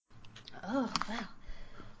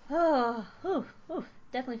Oh,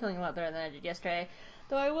 definitely feeling a lot better than I did yesterday.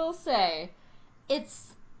 Though I will say,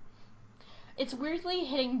 it's it's weirdly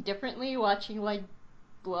hitting differently watching like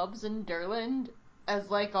Blubs and Derland as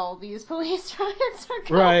like all these police riots are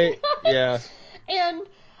going Right. on. Yeah. And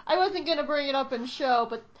I wasn't gonna bring it up in show,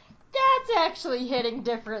 but that's actually hitting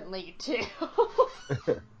differently too.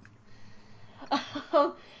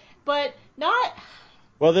 But not.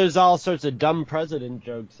 Well, there's all sorts of dumb president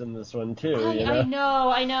jokes in this one too, you I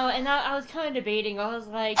know? know, and I was kind of debating. I was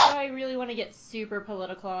like, do I really want to get super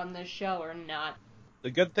political on this show or not?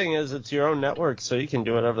 The good thing is it's your own network, so you can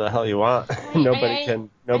do whatever the hell you want. I Nobody I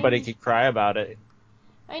can I nobody can cry about it.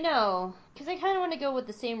 I know, because I kind of want to go with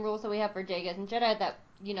the same rules that we have for Jagas and Jedi. That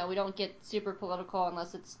we don't get super political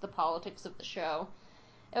unless it's the politics of the show.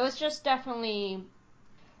 It was just definitely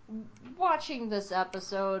watching this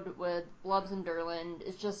episode with Blubs and Derland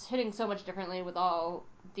is just hitting so much differently with all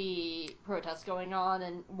the protests going on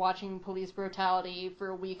and watching police brutality for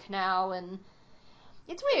a week now, and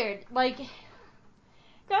it's weird. Like,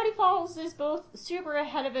 Gravity Falls is both super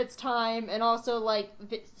ahead of its time and also like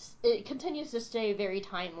it continues to stay very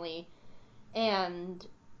timely, and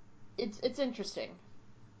it's interesting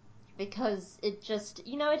because it just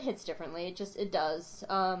it hits differently. It does.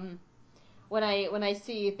 When I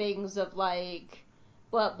see things of like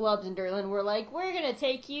Blubs and Derlin were like, we're gonna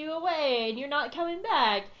take you away and you're not coming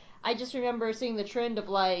back. I just remember seeing the trend of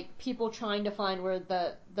like people trying to find where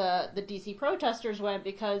the DC protesters went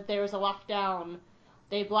because there was a lockdown.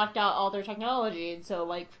 They blocked out all their technology, and so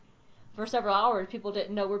like for several hours people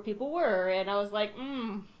didn't know where people were, and I was like,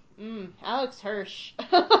 Alex Hirsch.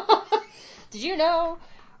 Did you know?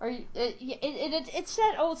 It's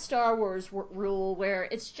that old Star Wars rule where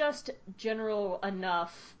it's just general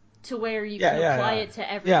enough to where you Yeah, can yeah, apply yeah. it to Yeah,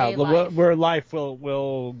 everyday life. where life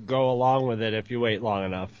will go along with it if you wait long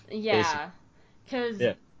enough, basically. Yeah, because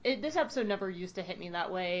Yeah. this episode never used to hit me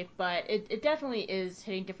that way, but it definitely is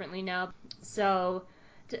hitting differently now. So,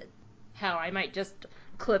 how I might just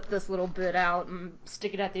clip this little bit out and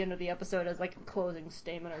stick it at the end of the episode as like a closing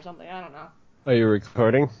statement or something. I don't know. Are you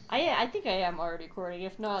recording? I think I am already recording.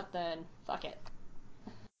 If not, then fuck it.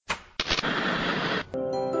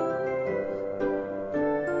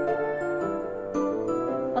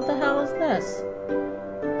 What the hell is this?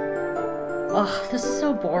 Oh, this is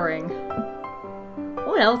so boring.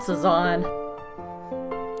 What else is on?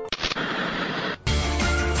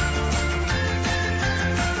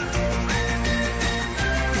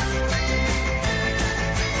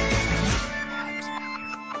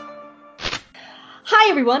 Hi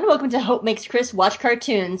everyone, welcome to Hope Makes Chris Watch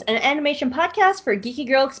Cartoons, an animation podcast for Geeky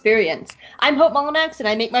Girl Experience. I'm Hope Mullinax, and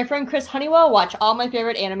I make my friend Chris Honeywell watch all my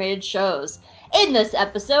favorite animated shows. In this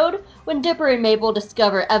episode, when Dipper and Mabel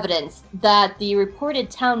discover evidence that the reported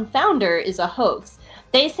town founder is a hoax,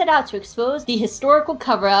 they set out to expose the historical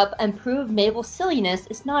cover-up and prove Mabel's silliness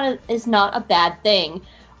is not a bad thing.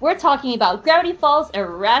 We're talking about Gravity Falls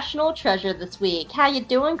Irrational Treasure this week. How you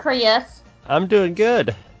doing, Chris? I'm doing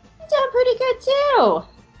good. Doing pretty good too.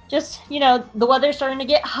 Just the weather's starting to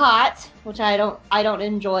get hot, which I don't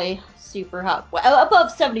enjoy super hot. Well, above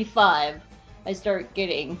 75, I start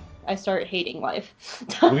hating life.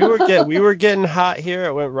 We were getting hot here.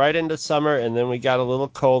 It went right into summer, and then we got a little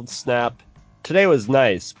cold snap. Today was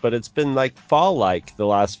nice, but it's been like fall-like the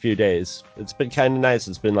last few days. It's been kind of nice.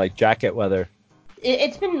 It's been like jacket weather.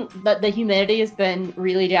 It's been the humidity has been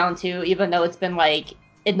really down too, even though it's been like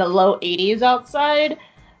in the low 80s outside.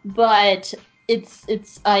 But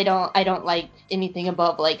it's I don't like anything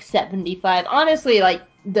above like 75. Honestly, like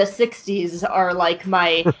the 60s are like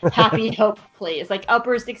my happy hope place. Like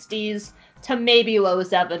upper 60s to maybe low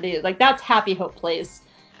 70s. Like that's happy hope place.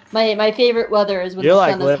 My favorite weather is when You're the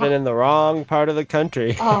like sun is living hot. in the wrong part of the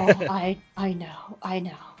country. Oh, I know.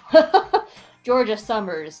 Georgia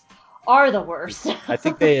summers are the worst. I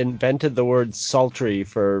think they invented the word sultry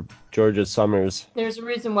for Georgia summers. There's a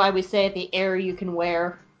reason why we say the air you can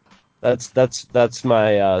wear. That's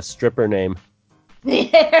my stripper name.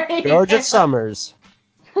 The air you Georgia can Summers.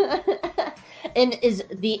 And is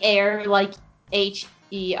the air like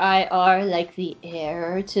HEIR, like the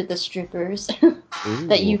air to the strippers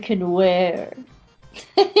that you Ooh, can wear?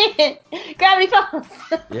 Gravity Falls!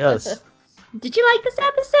 yes. Did you like this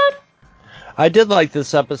episode? I did like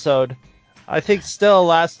this episode. I think still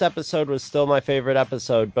last episode was still my favorite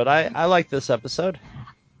episode, but I like this episode.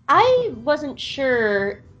 I wasn't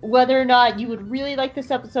sure whether or not you would really like this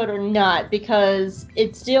episode or not, because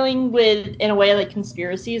it's dealing with, in a way, like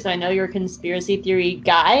conspiracies. I know you're a conspiracy theory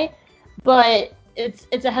guy, but it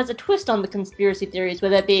has a twist on the conspiracy theories,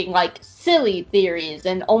 with it being like silly theories,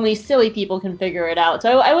 and only silly people can figure it out.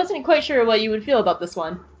 So I wasn't quite sure what you would feel about this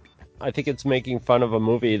one. I think it's making fun of a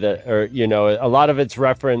movie that, or, a lot of it's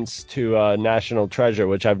reference to National Treasure,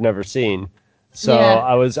 which I've never seen. So Yeah.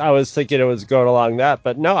 I was thinking it was going along that,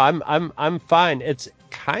 but no, I'm fine. It's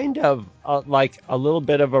kind of like a little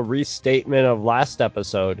bit of a restatement of last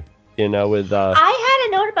episode, with I had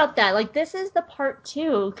a note about that. Like, this is the part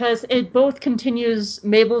 2, because it both continues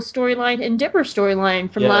Mabel's storyline and Dipper's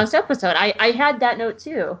storyline from yeah. last episode. I had that note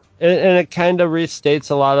too. And it kind of restates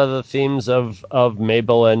a lot of the themes of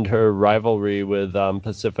Mabel and her rivalry with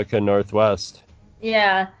Pacifica Northwest.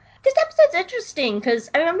 Yeah. This episode's interesting, because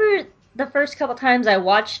I remember the first couple times I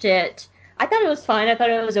watched it, I thought it was fine. I thought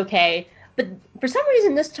it was okay. But for some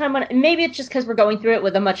reason, this time, maybe it's just because we're going through it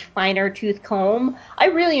with a much finer tooth comb. I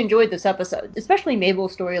really enjoyed this episode, especially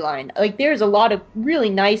Mabel's storyline. Like, there's a lot of really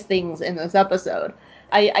nice things in this episode.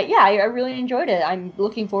 I really enjoyed it. I'm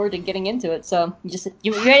looking forward to getting into it. So,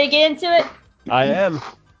 you ready to get into it? I am.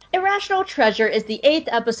 Irrational Treasure is the 8th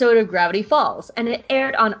episode of Gravity Falls, and it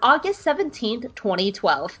aired on August 17th,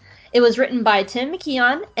 2012. It was written by Tim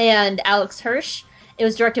McKeon and Alex Hirsch. It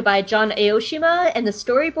was directed by John Aoshima, and the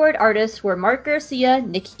storyboard artists were Mark Garcia,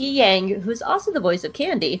 Nikki Yang, who's also the voice of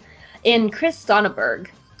Candy, and Chris Sonnenberg.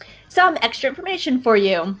 Some extra information for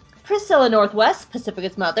you. Priscilla Northwest,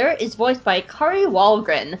 Pacifica's mother, is voiced by Kari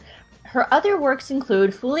Wahlgren. Her other works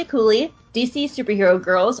include Fooly Cooly, DC Superhero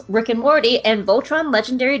Girls, Rick and Morty, and Voltron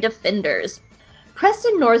Legendary Defenders.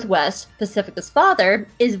 Preston Northwest, Pacifica's father,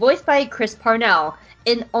 is voiced by Chris Parnell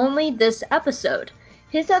in only this episode.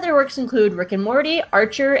 His other works include Rick and Morty,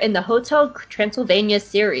 Archer, and the Hotel Transylvania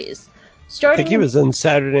series. I think he was in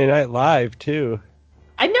Saturday Night Live too.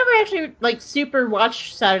 I've never actually super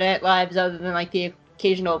watched Saturday Night Lives other than the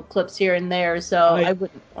occasional clips here and there, so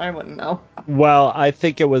I wouldn't know. Well, I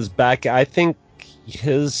think it was back. I think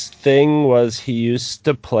his thing was he used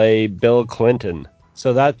to play Bill Clinton,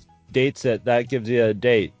 so that dates it. That gives you a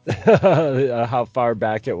date how far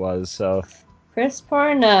back it was. So Chris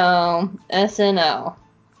Parnell, SNL.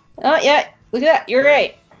 Oh yeah, look at that. You're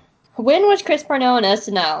right. When was Chris Parnell in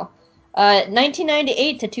SNL?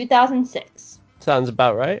 1998 to 2006. Sounds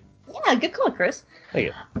about right. Yeah, good call, Chris. Thank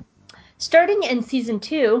you. Starting in season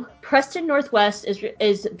 2, Preston Northwest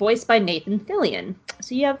is voiced by Nathan Fillion,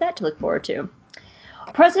 so you have that to look forward to.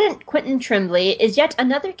 President Quentin Trimbley is yet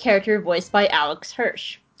another character voiced by Alex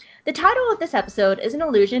Hirsch. The title of this episode is an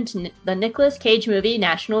allusion to the Nicolas Cage movie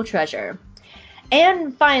National Treasure.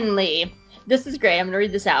 And finally, this is great, I'm going to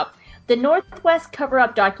read this out. The Northwest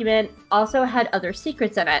cover-up document also had other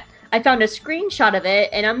secrets in it. I found a screenshot of it,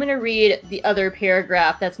 and I'm going to read the other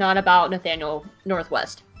paragraph that's not about Nathaniel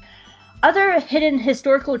Northwest. Other hidden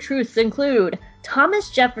historical truths include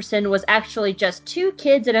Thomas Jefferson was actually just 2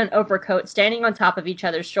 kids in an overcoat standing on top of each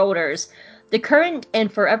other's shoulders. The current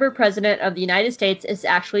and forever president of the United States is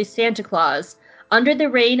actually Santa Claus. Under the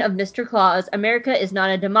reign of Mr. Claus, America is not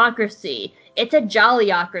a democracy. It's a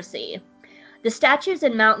jollyocracy. The statues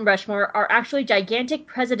in Mount Rushmore are actually gigantic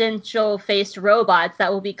presidential-faced robots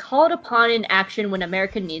that will be called upon in action when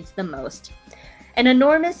America needs them most. An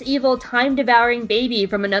enormous, evil, time-devouring baby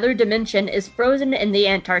from another dimension is frozen in the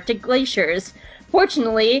Antarctic glaciers.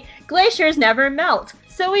 Fortunately, glaciers never melt,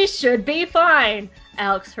 so we should be fine.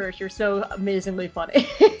 Alex Hirsch, you're so amazingly funny.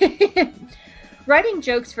 Writing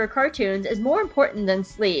jokes for cartoons is more important than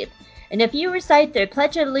sleep, and if you recite their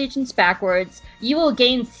Pledge of Allegiance backwards, you will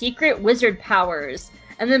gain secret wizard powers.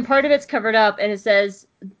 And then part of it's covered up, and it says,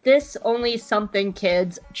 "This only something,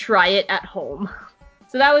 kids. Try it at home."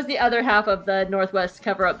 So that was the other half of the Northwest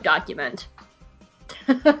cover-up document.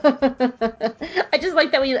 I just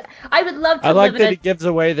like that I would love to I like that he gives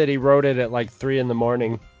away that he wrote it at 3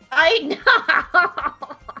 a.m. I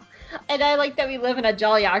know! And I like that we live in a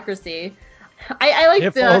jollyocracy. I like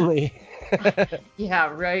if only.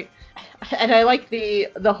 Yeah, right. And I like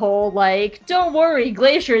the whole, don't worry,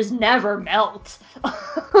 glaciers never melt.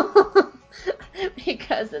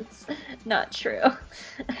 Because it's not true.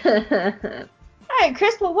 Alright,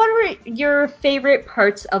 Chris, well, what were your favorite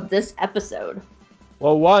parts of this episode?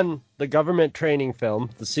 Well, one, the government training film,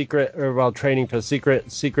 training for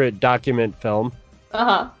secret document film.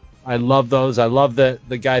 Uh-huh. I love those. I love that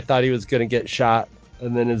the guy thought he was going to get shot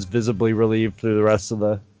and then is visibly relieved through the rest of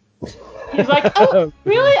the... He's like, oh,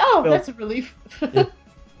 really? Oh, that's a relief. Yeah.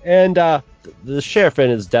 And the sheriff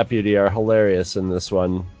and his deputy are hilarious in this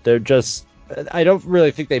one. They're just... I don't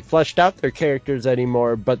really think they fleshed out their characters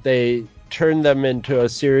anymore, but they turned them into a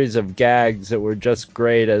series of gags that were just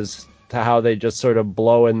great as to how they just sort of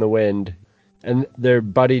blow in the wind. And their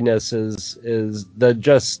buddiness is the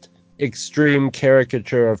just extreme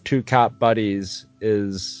caricature of 2 cop buddies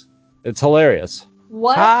it's hilarious.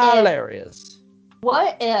 What hilarious.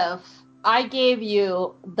 What if I gave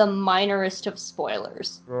you the minorest of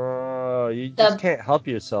spoilers. Oh, you just The can't help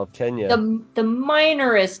yourself, can you? the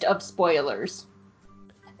minorest of spoilers.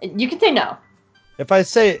 You can say no. If I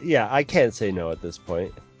say, yeah, I can't say no at this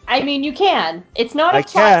point. I mean, you can. It's not I a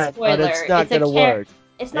plot can, but it's spoiler. not It's a gonna work.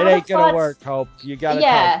 It's It not a ain't gonna plot. work, Hope. You gotta tell.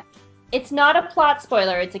 Yeah, it's not a plot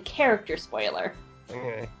spoiler. It's a character spoiler.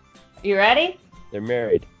 Okay. You ready? They're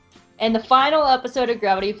married. In the final episode of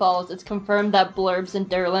Gravity Falls, it's confirmed that Blurbs and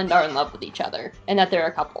Durland are in love with each other, and that they're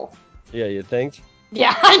a couple. Yeah, you think?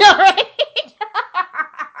 Yeah, I know, right?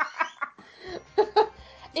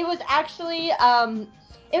 It was actually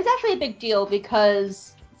a big deal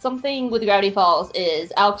because something with Gravity Falls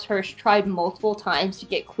is Alex Hirsch tried multiple times to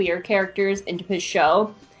get queer characters into his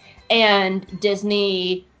show, and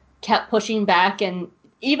Disney kept pushing back, and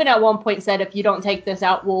even at one point said, if you don't take this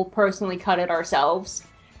out, we'll personally cut it ourselves.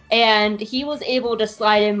 And he was able to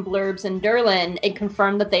slide in Blurbs and Durland and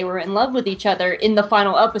confirm that they were in love with each other in the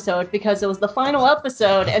final episode, because it was the final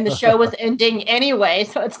episode and the show was ending anyway,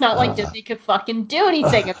 so it's not like Disney could fucking do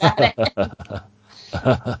anything about it.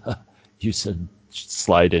 You said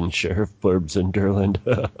slide in Sheriff Blurbs and Durland.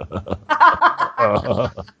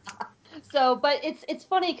 So, but it's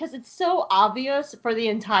funny because it's so obvious for the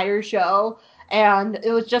entire show, and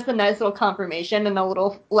it was just a nice little confirmation and a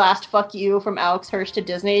little last fuck you from Alex Hirsch to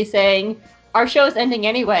Disney saying, our show's ending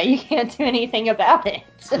anyway, you can't do anything about it.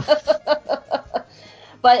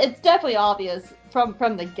 But it's definitely obvious from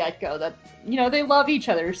the get-go that, they love each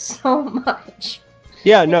other so much.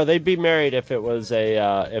 Yeah, no, they'd be married if it was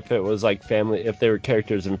if it was like family, if they were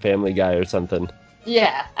characters in Family Guy or something.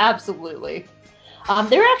 Yeah, absolutely.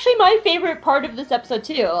 They're actually my favorite part of this episode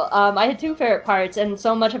too. I had two favorite parts, and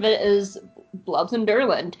so much of it is Blurbs and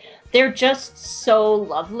Durland. They're just so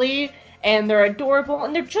lovely, and they're adorable,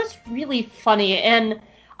 and they're just really funny, and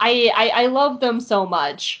I love them so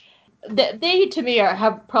much. They to me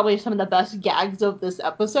have probably some of the best gags of this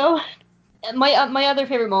episode. My other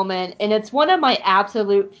favorite moment, and it's one of my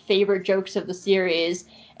absolute favorite jokes of the series,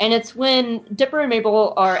 and it's when Dipper and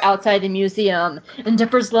Mabel are outside the museum, and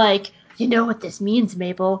Dipper's like, you know what this means,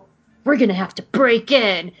 Mabel? We're gonna have to break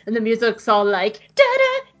in. And the music's all like, da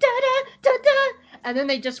da da da da da. And then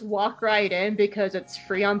they just walk right in because it's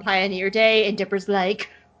free on Pioneer Day, and Dipper's like,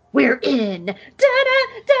 we're in. Da da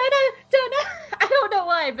da da da da. I don't know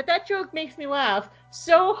why, but that joke makes me laugh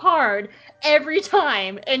so hard every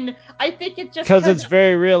time. And I think it's just because it's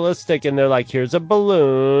very realistic, and they're like, here's a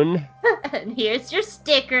balloon. And here's your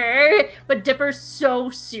sticker. But Dipper's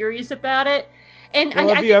so serious about it. And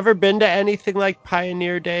Well, have you ever been to anything like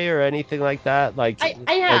Pioneer Day or anything like that? Like,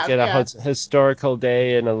 I have, like in a historical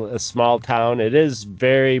day in a small town? It is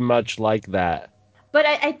very much like that. But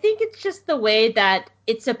I think it's just the way that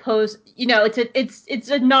it's supposed, it's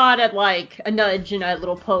a nod at like a nudge and a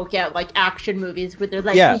little poke at like action movies where they're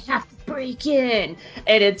like, we have to break in,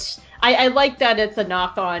 and I like that it's a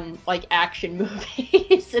knock on like action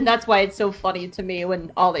movies, and that's why it's so funny to me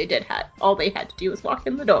when all they had to do was walk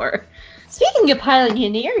in the door. Speaking of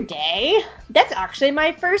Pioneer Day, that's actually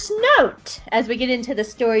my first note as we get into the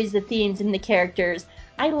stories, the themes, and the characters.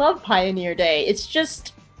 I love Pioneer Day. It's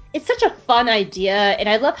such a fun idea, and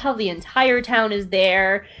I love how the entire town is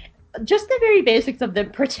there. Just the very basics of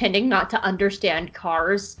them pretending not to understand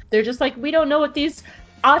cars. They're just like, we don't know what these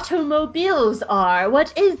automobiles are.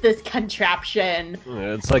 What is this contraption?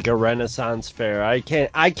 It's like a Renaissance fair.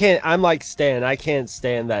 I'm like Stan. I can't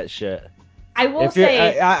stand that shit. I will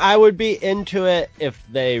say, I would be into it if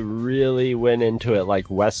they really went into it like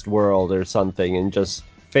Westworld or something and just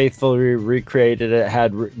faithfully recreated it,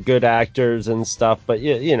 had good actors and stuff. But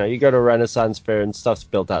you go to a Renaissance fair and stuff's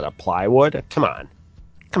built out of plywood. Come on.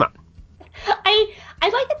 I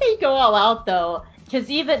like that they go all out though, because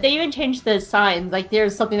they even changed the signs. Like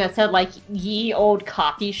there's something that said like "Ye Old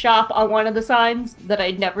Coffee Shop" on one of the signs that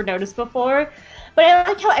I'd never noticed before. But I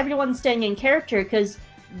like how everyone's staying in character, because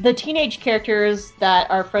the teenage characters that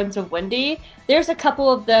are friends of Wendy, there's a couple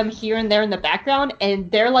of them here and there in the background, and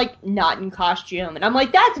they're like not in costume, and I'm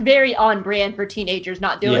like, that's very on brand for teenagers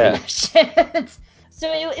not doing that shit.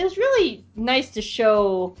 So it was really nice to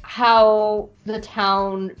show how the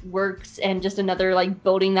town works, and just another like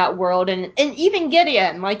building that world, and even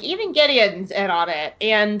Gideon's in on it,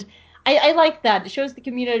 and I like that. It shows the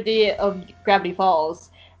community of Gravity Falls.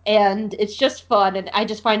 And it's just fun, and I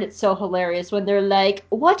just find it so hilarious when they're like,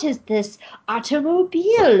 what is this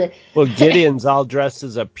automobile? Well, Gideon's all dressed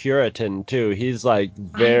as a Puritan, too. He's like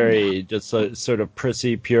very just a sort of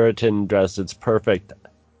prissy Puritan dress. It's perfect.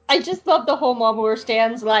 I just love the whole moment where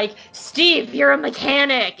Stan's like, Steve, you're a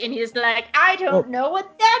mechanic. And he's like, I don't know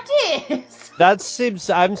what that is. That seems,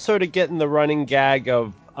 I'm sort of getting the running gag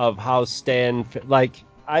of of how Stan, like,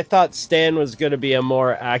 I thought Stan was going to be a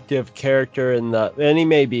more active character and he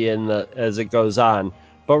may be as it goes on.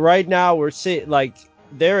 But right now we're seeing, like,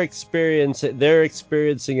 they're experiencing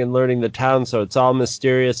and learning the town, so it's all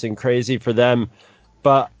mysterious and crazy for them.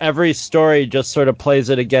 But every story just sort of plays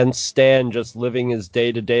it against Stan just living his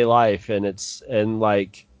day-to-day life, and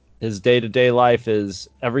like his day-to-day life is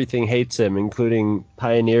everything hates him, including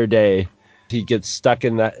Pioneer Day. He gets stuck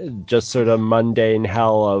in that just sort of mundane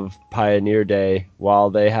hell of Pioneer Day while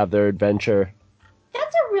they have their adventure.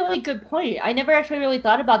 That's a really good point. I never actually really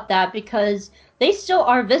thought about that because they still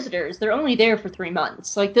are visitors. They're only there for 3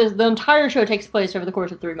 months. Like the entire show takes place over the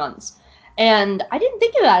course of 3 months. And I didn't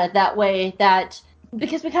think about it that way, that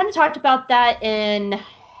because we kind of talked about that in,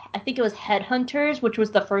 I think it was Headhunters, which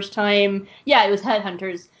was the first time. Yeah, it was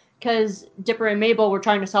Headhunters, because Dipper and Mabel were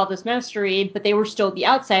trying to solve this mystery, but they were still the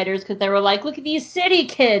outsiders because they were like, look at these city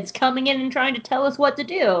kids coming in and trying to tell us what to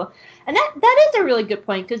do. And that is a really good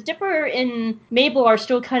point, because Dipper and Mabel are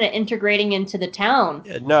still kind of integrating into the town.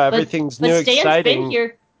 Yeah, no, everything's But new, Stan's been exciting,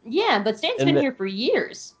 here. Yeah, but Stan's been here for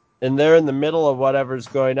years. and they're in the middle of whatever's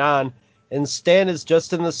going on. And Stan is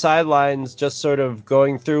just in the sidelines, just sort of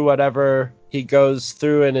going through whatever he goes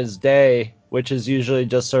through in his day, which is usually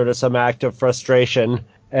just sort of some act of frustration.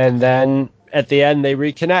 And then at the end, they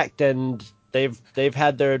reconnect, and they've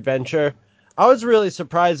had their adventure. I was really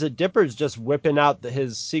surprised that Dipper's just whipping out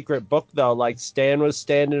his secret book, though. Like, Stan was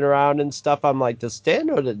standing around and stuff. I'm like, does Stan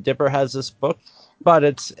know that Dipper has this book? But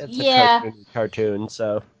it's Yeah, a cartoon,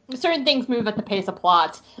 so certain things move at the pace of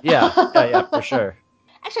plot. yeah, for sure.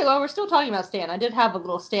 Actually, while we're still talking about Stan, I did have a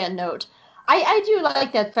little Stan note. I do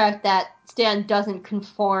like that fact that Stan doesn't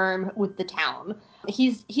conform with the town.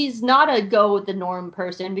 He's not a go with the norm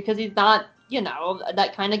person because he's not,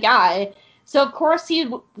 that kind of guy. So of course he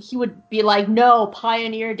would be like, no,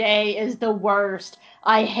 Pioneer Day is the worst.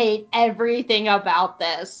 I hate everything about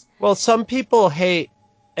this. Well, some people hate,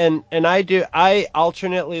 and I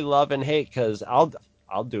alternately love and hate because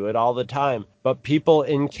I'll do it all the time. But people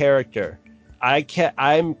in character, I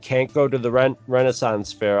can't go to the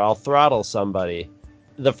Renaissance Fair. I'll throttle somebody.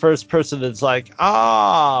 The first person that's like,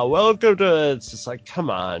 welcome to, it's just like, come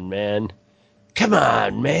on, man. Come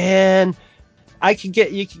on, man.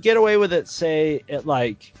 You could get away with it, say, at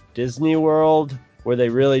like Disney World, where they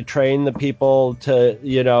really train the people to,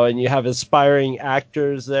 and you have aspiring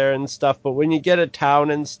actors there and stuff. But when you get a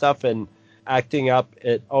town and stuff and acting up,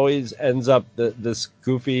 it always ends up this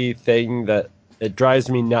goofy thing that it drives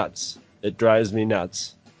me nuts. It drives me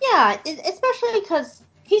nuts. Yeah, especially because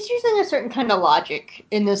he's using a certain kind of logic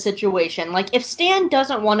in this situation. Like, if Stan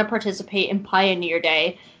doesn't want to participate in Pioneer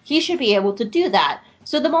Day, he should be able to do that.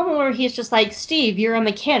 So the moment where he's just like, Steve, you're a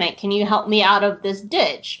mechanic, can you help me out of this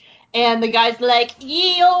ditch? And the guy's like,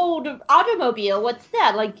 ye old automobile, what's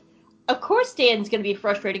that? Like, of course Stan's going to be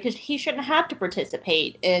frustrated because he shouldn't have to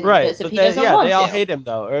participate in Right, this if but he doesn't want they all to. hate him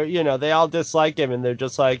though, or they all dislike him, and they're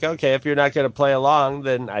just like, okay, if you're not going to play along,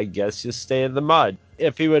 then I guess you stay in the mud.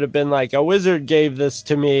 If he would have been like, a wizard gave this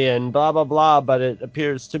to me and blah blah blah, but it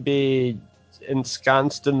appears to be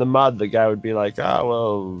ensconced in the mud, the guy would be like,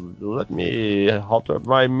 well, let me halter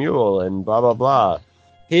my mule and blah blah blah.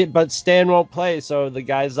 But Stan won't play, so the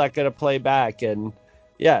guy's not going to play back, and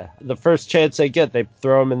yeah, the first chance they get, they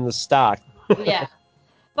throw him in the stock. Yeah.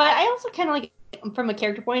 But I also kind of like, from a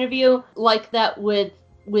character point of view, like that with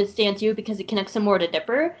Stan too, because it connects him more to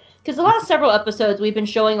Dipper. Because the last several episodes, we've been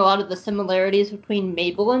showing a lot of the similarities between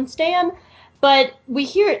Mabel and Stan, but we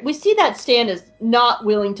see that Stan is not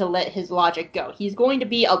willing to let his logic go. He's going to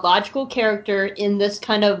be a logical character in this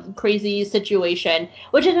kind of crazy situation,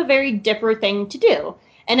 which is a very Dipper thing to do.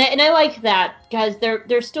 And I like that because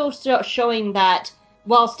they're still showing that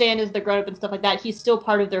while Stan is the grown up and stuff like that, he's still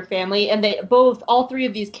part of their family, and all three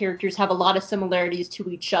of these characters have a lot of similarities to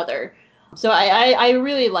each other. So I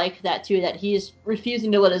really like that too, that he's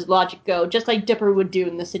refusing to let his logic go, just like Dipper would do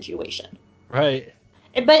in this situation. Right.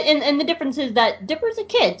 But the difference is that Dipper's a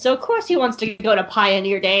kid, so of course he wants to go to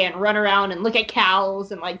Pioneer Day and run around and look at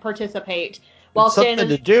cows and like participate. While It's Stan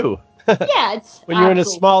something is, to do. yeah, it's When you're in a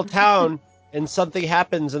absolutely. small town and something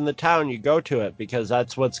happens in the town, you go to it because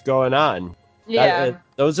that's what's going on. Yeah.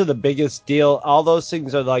 Those are the biggest deal. All those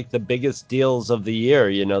things are like the biggest deals of the year.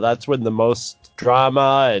 That's when the most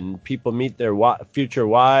drama and people meet their future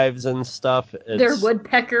wives and stuff. They're It's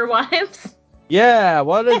woodpecker wives. yeah.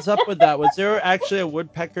 What is up with that? Was there actually a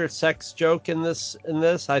woodpecker sex joke in this?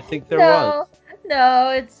 I think there was. No, no,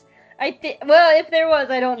 it's. I think. Well, if there was,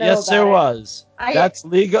 I don't know Yes, there about it. was. I. That's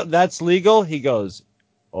legal. That's legal. He goes,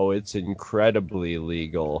 oh, it's incredibly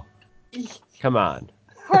legal. Come on.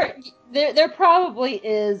 There probably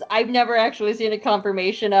is. I've never actually seen a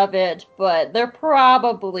confirmation of it, but there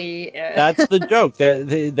probably is. That's the joke.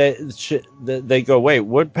 They go, wait,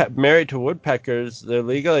 married to woodpeckers, they're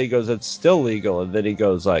legal? He goes, it's still legal. And then he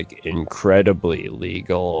goes, like, incredibly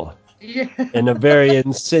legal. Yeah. In a very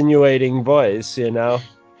insinuating voice, you know?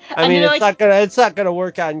 I And mean, then, it's not gonna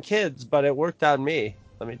work on kids, but it worked on me.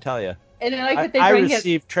 Let me tell you. and I like that they I bring it.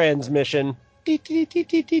 received transmission. Deet, deet, deet,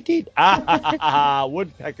 deet, deet, deet. Ah, ha, ha, ha,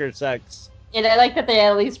 woodpecker sex. And I like that they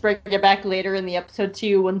at least bring it back later in the episode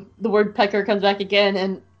too, when the woodpecker comes back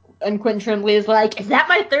again, and Quentin Trimley is like, "Is that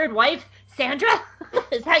my third wife, Sandra?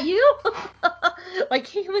 Is that you?" Like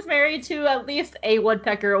he was married to at least a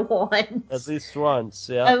woodpecker once. At least once,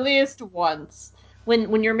 yeah. At least once.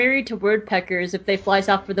 When you're married to woodpeckers, if they fly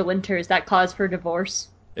south for the winter, is that cause for divorce?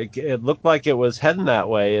 It looked like it was heading that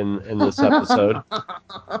way in this episode.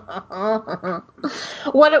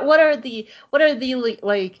 What are the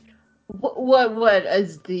like what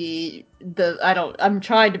is the I'm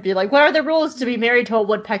trying to be like, what are the rules to be married to a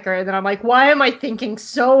woodpecker? And then I'm like, why am I thinking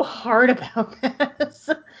so hard about this?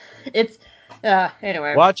 It's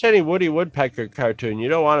anyway. Watch any Woody Woodpecker cartoon. You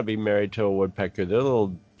don't want to be married to a woodpecker. They're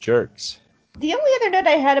little jerks. The only other note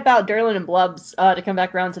I had about Derlin and Blubs, to come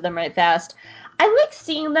back around to them right fast, I like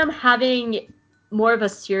seeing them having more of a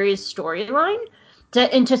serious storyline,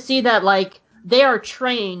 and to see that, like, they are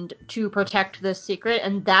trained to protect this secret,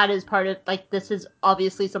 and that is part of, like, this is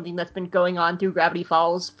obviously something that's been going on through Gravity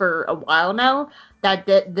Falls for a while now, that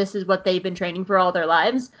this is what they've been training for all their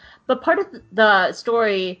lives. But part of the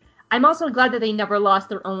story, I'm also glad that they never lost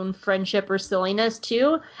their own friendship or silliness,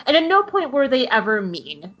 too. And at no point were they ever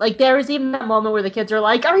mean. Like, there was even that moment where the kids are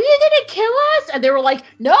like, "Are you gonna kill us?" And they were like,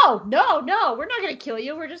 "No, no, no, we're not gonna kill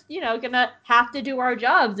you. We're just, gonna have to do our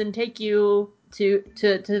jobs and take you to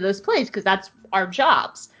this place, because that's our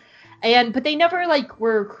jobs." But they never, like,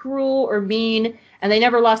 were cruel or mean, and they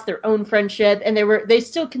never lost their own friendship, and they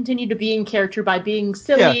still continued to be in character by being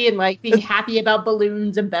silly and, like, being happy about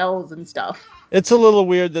balloons and bells and stuff. It's a little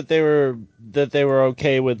weird that they were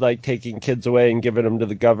okay with, like, taking kids away and giving them to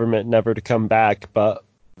the government, never to come back. But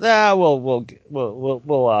we'll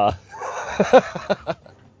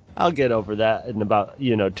I'll get over that in about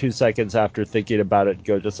 2 seconds after thinking about it.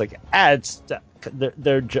 Go just like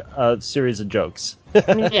they're a series of jokes.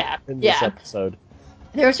 Yeah, in this episode.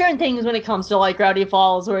 There are certain things when it comes to, like, Gravity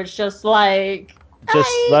Falls where it's just like,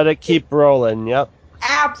 let it keep rolling. Yep.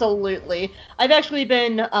 Absolutely. I've actually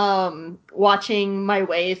been watching my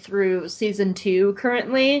way through season 2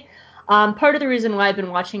 currently. Part of the reason why I've been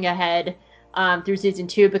watching ahead through season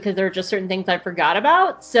 2, because there are just certain things I forgot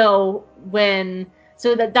about. So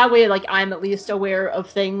that way, like, I'm at least aware of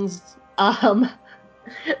things.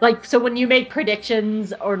 Like, so when you make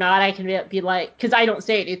predictions or not, I can be like, because I don't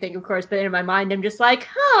say anything, of course, but in my mind, I'm just like,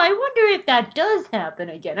 I wonder if that does happen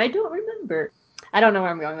again. I don't remember. I don't know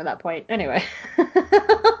where I'm going with that point. Anyway.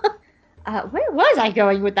 Where was I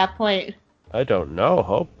going with that point? I don't know,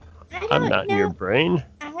 Hope. I'm not in your brain.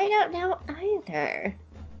 I don't know either.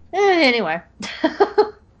 Anyway.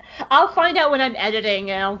 I'll find out when I'm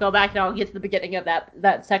editing, and I'll go back and I'll get to the beginning of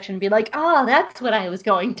that section and be like, oh, that's what I was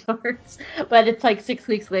going towards. But it's like 6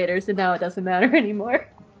 weeks later, so now it doesn't matter anymore.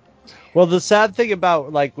 Well, the sad thing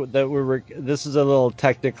about, like, that this is a little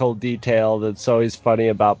technical detail that's always funny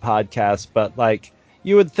about podcasts, but, like,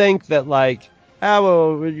 you would think that, like,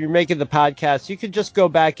 when you're making the podcast, you could just go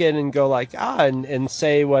back in and go, like, and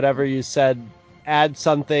say whatever you said, add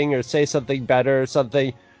something or say something better or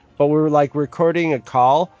something. But we're, like, recording a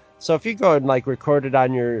call. So if you go and, like, record it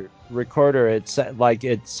on your recorder, it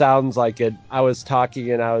sounds like I was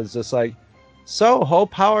talking and I was just like, "So,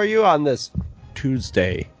 Hope, how are you on this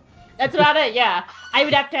Tuesday?" That's about it, yeah. I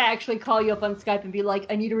would have to actually call you up on Skype and be like,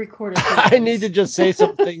 I need to record it. I need to just say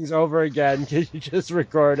some things over again. Can you just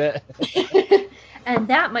record it? And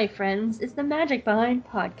that, my friends, is the magic behind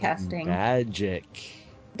podcasting. Magic.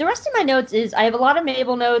 The rest of my notes is, I have a lot of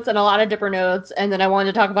Mabel notes and a lot of Dipper notes, and then I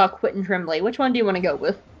wanted to talk about Quentin Trimley. Which one do you want to go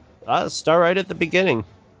with? Start right at the beginning.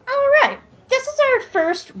 Alright. This is our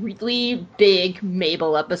first really big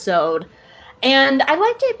Mabel episode. And I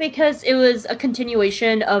liked it because it was a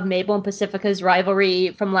continuation of Mabel and Pacifica's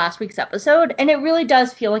rivalry from last week's episode, and it really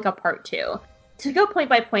does feel like a part 2. To go point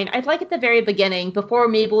by point, I'd like at the very beginning, before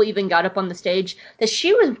Mabel even got up on the stage, that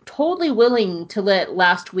she was totally willing to let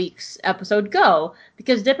last week's episode go.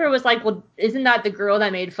 Because Dipper was like, well, isn't that the girl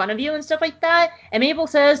that made fun of you and stuff like that? And Mabel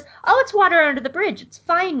says, oh, it's water under the bridge. It's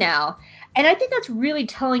fine now. And I think that's really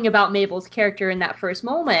telling about Mabel's character in that first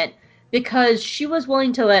moment. because she was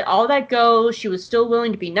willing to let all that go. She was still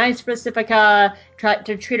willing to be nice for Pacifica, try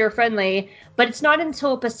to treat her friendly. But it's not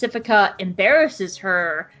until Pacifica embarrasses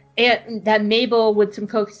her and that Mabel, with some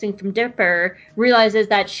coaxing from Dipper, realizes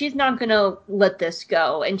that she's not going to let this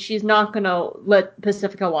go, and she's not going to let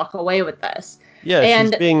Pacifica walk away with this. Yeah,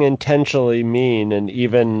 she's And being intentionally mean, and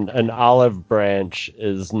even an olive branch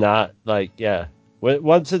is not like, yeah.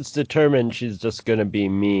 Once it's determined, she's just gonna be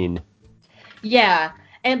mean. yeah,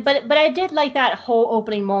 but I did like that whole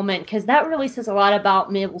opening moment because that really says a lot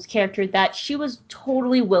about Mabel's character, that she was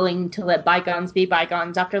totally willing to let bygones be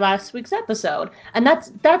bygones after last week's episode, and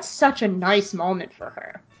that's such a nice moment for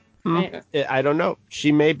her. Hmm. Yeah. I don't know.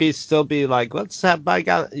 She may be still be like, let's have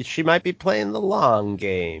bygone. She might be playing the long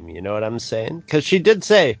game. You know what I'm saying? Because she did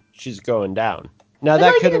say she's going down. Now But no,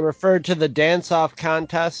 that you could have know, referred to the dance-off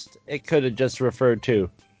contest. It could have just referred to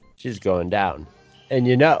she's going down. And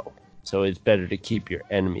so it's better to keep your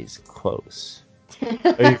enemies close.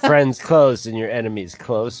 Or your friends close and your enemies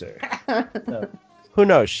closer. So, who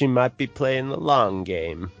knows? She might be playing the long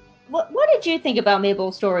game. what did you think about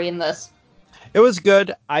Mabel's story in this? It was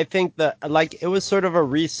good. I think that it was sort of a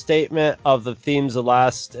restatement of the themes of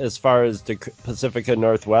last as far as the Pacifica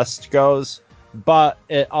Northwest goes, but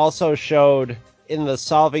it also showed in the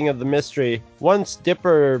solving of the mystery, once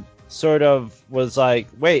Dipper sort of was like,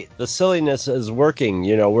 wait, the silliness is working,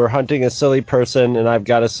 we're hunting a silly person and I've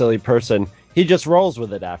got a silly person. He just rolls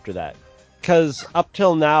with it after that. Because up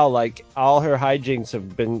till now, all her hijinks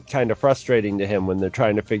have been kind of frustrating to him when they're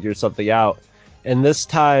trying to figure something out, and this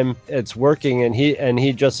time it's working, and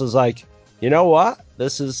he just is like, you know what,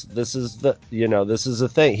 this is the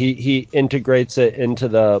thing. He integrates it into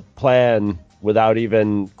the plan without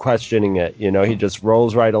even questioning it. He just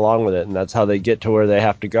rolls right along with it, and that's how they get to where they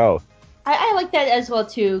have to go. I like that as well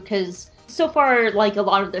too, because so far, like, a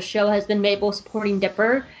lot of the show has been Mabel supporting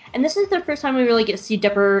Dipper, and this is the first time we really get to see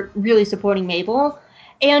Dipper really supporting Mabel.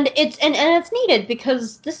 And it's needed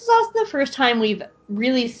because this is also the first time we've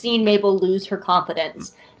really seen Mabel lose her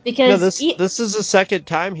confidence. No, Because this is the second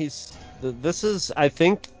time this is, I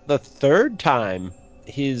think, the third time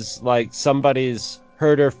he's like somebody's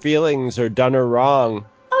hurt her feelings or done her wrong,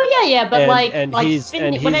 oh yeah, but and when I he's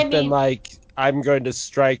been mean like, I'm going to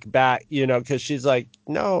strike back, because she's like,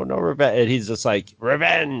 no, no revenge, and he's just like,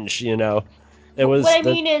 revenge. It what was I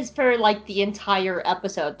the mean is for like the entire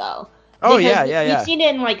episode though. oh Because yeah, yeah, we've yeah. seen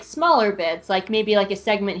it in like smaller bits, like maybe like a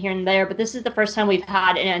segment here and there, but this is the first time we've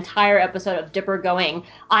had an entire episode of Dipper going,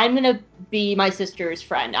 I'm gonna be my sister's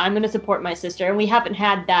friend. I'm gonna support my sister, and we haven't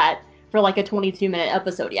had that for like a 22-minute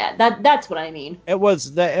episode yet. That's what I mean. It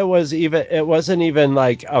wasn't even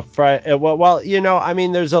like a friend. Well, I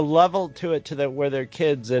mean, there's a level to it, where they're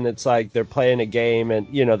kids and it's like they're playing a game and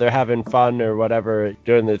they're having fun or whatever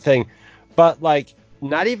doing the thing, but like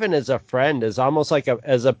not even as a friend, as almost like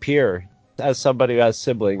as a peer, as somebody who has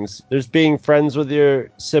siblings. There's being friends with your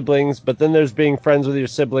siblings, but then there's being friends with your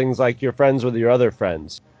siblings like you're friends with your other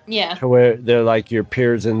friends, Yeah. to where they're like your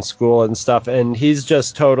peers in school and stuff. And he's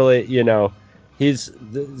just totally, he's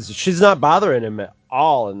she's not bothering him at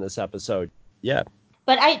all in this episode. Yeah.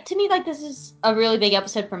 But to me, like, this is a really big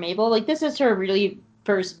episode for Mabel. Like, this is her really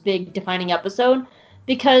first big defining episode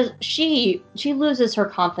because she loses her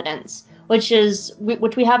confidence, which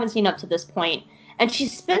we haven't seen up to this point, and she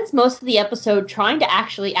spends most of the episode trying to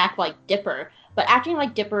actually act like Dipper. But acting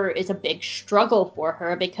like Dipper is a big struggle for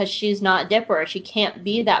her because she's not Dipper. She can't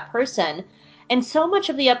be that person. And so much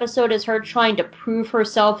of the episode is her trying to prove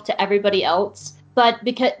herself to everybody else, but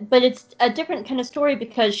it's a different kind of story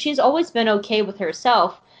because she's always been okay with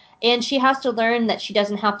herself, and she has to learn that she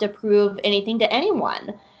doesn't have to prove anything to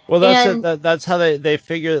anyone. Well, that's it. And That's how they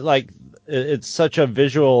figure. Like, it's such a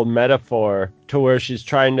visual metaphor to where she's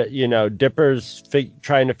trying to, Dipper's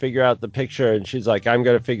trying to figure out the picture, and she's like, I'm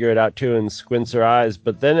going to figure it out too, and squints her eyes.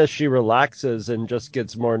 But then as she relaxes and just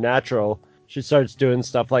gets more natural, she starts doing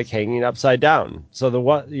stuff like hanging upside down. So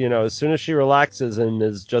as soon as she relaxes and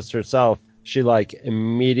is just herself, she like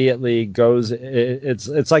immediately goes.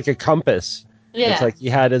 It's like a compass. It's yeah, like he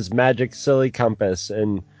had his magic silly compass,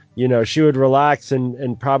 and she would relax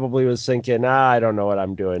and probably was thinking, I don't know what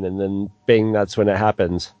I'm doing. And then bing, that's when it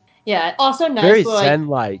happens. yeah. Also nice, Very but like,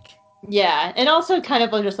 Zen-like. yeah, and also kind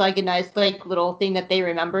of just like a nice like little thing that they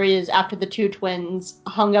remember is after the two twins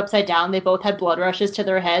hung upside down, they both had blood rushes to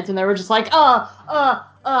their heads, and they were just like,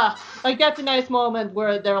 like that's a nice moment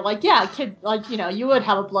where they're like, yeah, kid, like you would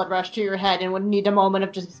have a blood rush to your head and would need a moment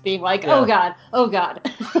of just being like, oh Yeah. god, oh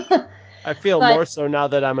god. I feel But more so now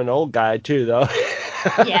that I'm an old guy, too, though.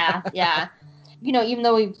 yeah, yeah. Even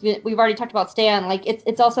though we've already talked about Stan, like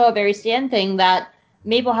it's also a very Stan thing that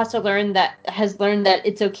Mabel has learned that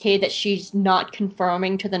it's okay that she's not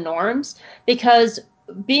conforming to the norms, because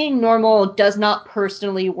being normal does not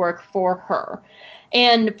personally work for her.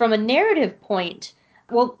 And from a narrative point,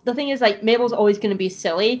 well, the thing is, like, Mabel's always going to be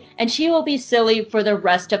silly, and she will be silly for the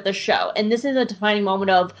rest of the show. And this is a defining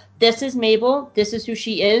moment of, this is Mabel, this is who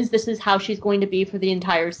she is, this is how she's going to be for the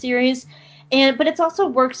entire series. But it also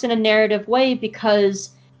works in a narrative way because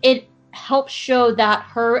it helps show that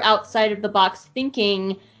her outside of the box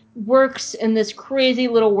thinking works in this crazy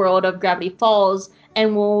little world of Gravity Falls, and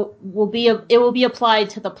it will be applied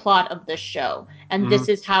to the plot of this show. And this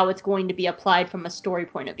is how it's going to be applied from a story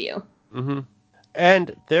point of view. Mm-hmm.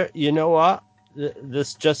 And there, you know what?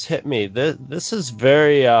 This just hit me. This is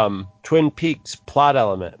very Twin Peaks plot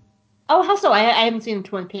element. Oh, how so? I haven't seen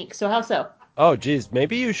Twin Peaks, so how so? Oh, geez,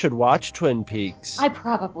 maybe you should watch Twin Peaks. I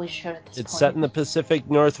probably should at this point. It's set in the Pacific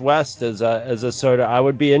Northwest as a sort of. I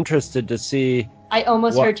would be interested to see. I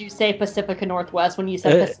almost heard you say Pacific Northwest when you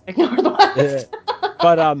said Pacific Northwest.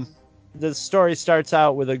 But the story starts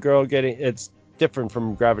out with a girl getting. It's different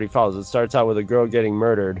from Gravity Falls. It starts out with a girl getting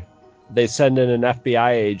murdered. They send in an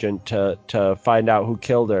FBI agent to find out who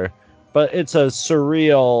killed her. But it's a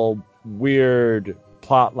surreal, weird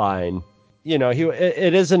plot line. You know,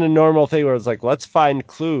 it isn't a normal thing where it's like, let's find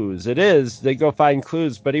clues. It is. They go find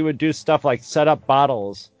clues, but he would do stuff like set up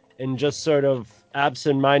bottles and just sort of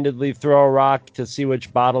absentmindedly throw a rock to see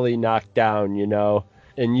which bottle he knocked down, you know,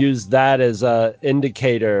 and use that as a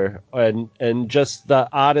indicator. And just the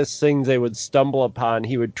oddest things they would stumble upon,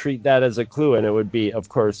 he would treat that as a clue, and it would be, of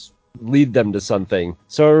course, lead them to something.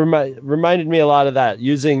 So it reminded me a lot of that,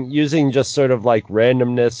 using just sort of like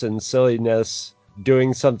randomness and silliness,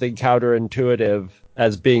 doing something counterintuitive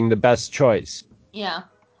as being the best choice. Yeah.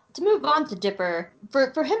 To move on to Dipper,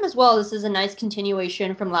 for him as well, this is a nice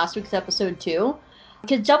continuation from last week's episode too.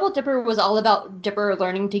 Because Double Dipper was all about Dipper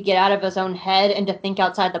learning to get out of his own head and to think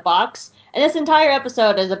outside the box. And this entire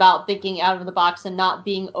episode is about thinking out of the box and not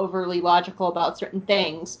being overly logical about certain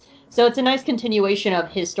things. So it's a nice continuation of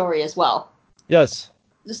his story as well. Yes.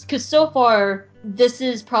 Because so far, this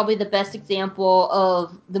is probably the best example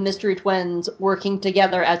of the Mystery Twins working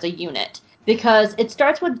together as a unit. Because it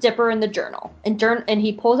starts with Dipper in the journal. And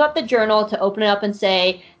he pulls out the journal to open it up and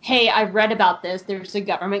say, hey, I've read about this. There's a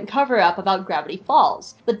government cover-up about Gravity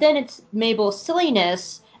Falls. But then it's Mabel's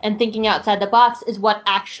silliness and thinking outside the box is what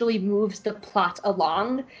actually moves the plot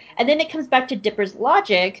along. And then it comes back to Dipper's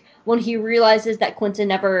logic when he realizes that Quentin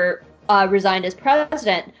never resigned as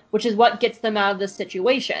president, which is what gets them out of this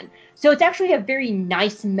situation. So it's actually a very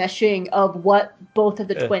nice meshing of what both of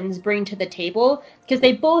the twins bring to the table, because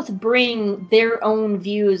they both bring their own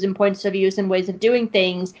views and points of views and ways of doing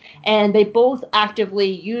things, and they both actively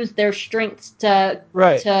use their strengths to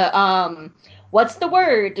what's the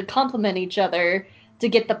word, to complement each other to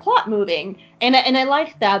get the plot moving. And I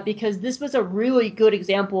like that, because this was a really good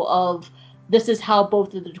example of this is how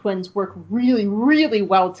both of the twins work really, really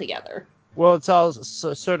well together. Well, it's all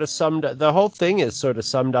sort of summed up. The whole thing is sort of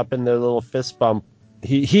summed up in their little fist bump.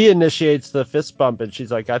 He initiates the fist bump, and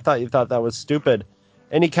she's like, I thought you thought that was stupid.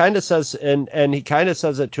 And he kind of says, and he kind of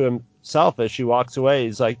says it to himself as she walks away.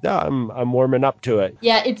 He's like, no, I'm warming up to it.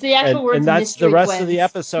 Yeah, it's the actual words. And that's the rest twins. Of the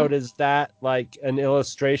episode is that, like, an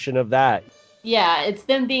illustration of that. Yeah, it's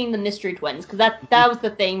them being the Mystery Twins, because that was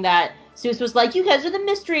the thing that Seuss was like, you guys are the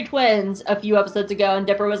Mystery Twins a few episodes ago, and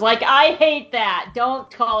Dipper was like, I hate that.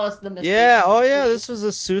 Don't call us the Mystery Twins. Oh yeah, this was a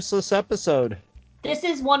Seuss-less episode. This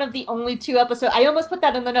is one of the only 2 episodes. I almost put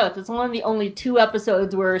that in the notes. It's one of the only 2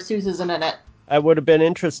 episodes where Seuss isn't in it. It would have been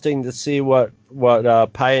interesting to see what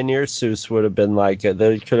Pioneer Seuss would have been like.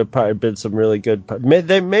 There could have probably been some really good.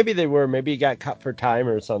 Maybe they were. Maybe he got cut for time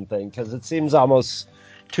or something, because it seems almost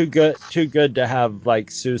too good to have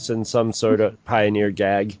like Seuss in some sort of Pioneer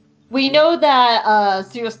gag. We know that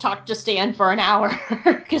Seuss talked to Stan for an hour,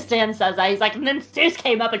 because Stan says that. He's like, and then Seuss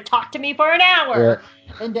came up and talked to me for an hour.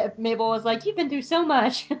 Yeah. And Mabel was like, you've been through so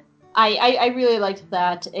much. I really liked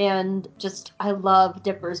that, and just, I love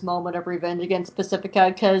Dipper's moment of revenge against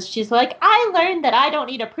Pacifica, because she's like, I learned that I don't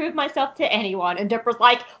need to prove myself to anyone, and Dipper's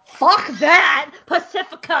like, fuck that!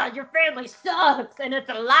 Pacifica, your family sucks, and it's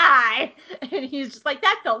a lie! And he's just like,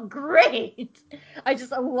 that felt great! I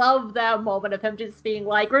just love that moment of him just being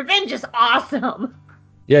like, revenge is awesome!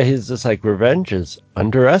 Yeah, he's just like, revenge is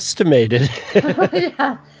underestimated.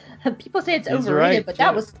 Yeah. People say it's overrated, right, but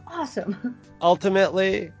that was awesome.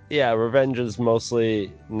 Ultimately, yeah, revenge is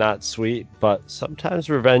mostly not sweet, but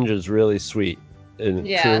sometimes revenge is really sweet. And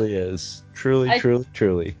it truly is. Truly.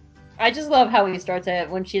 I just love how he starts it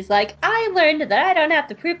when she's like, I learned that I don't have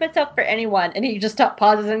to prove myself for anyone. And he just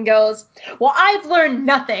pauses and goes, well, I've learned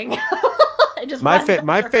nothing. Just My runs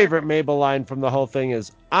my over favorite her. Mabel line from the whole thing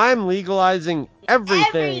is, "I'm legalizing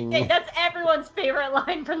everything." That's everyone's favorite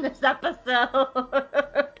line from this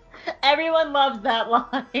episode. Everyone loves that line.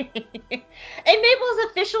 And Mabel's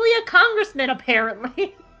officially a congressman,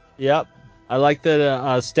 apparently. Yep. I like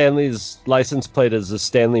that Stanley's license plate is a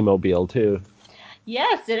Stanley Mobile, too.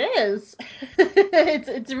 Yes, it is.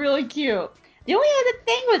 It's really cute. The only other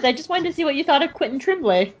thing was I just wanted to see what you thought of Quentin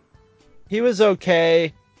Tremblay. He was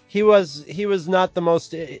okay. He was not the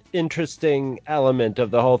most interesting element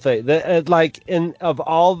of the whole thing. Like in of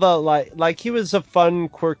all the like he was a fun,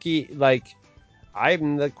 quirky, like,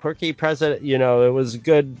 I'm the quirky president. It was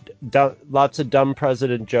good. Lots of dumb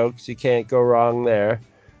president jokes. You can't go wrong there.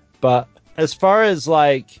 But as far as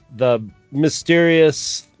like the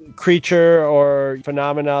mysterious creature or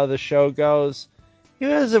phenomena of the show goes, he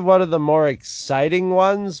was one of the more exciting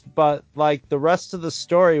ones. But like the rest of the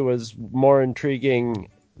story was more intriguing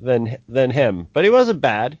than him. But he wasn't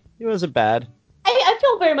bad. He wasn't bad. I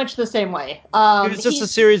feel very much the same way. He was just a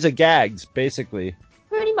He's series of gags, basically.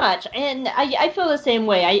 pretty much, and I feel the same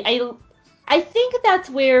way. I think that's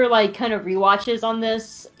where like kind of rewatches on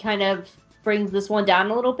this kind of brings this one down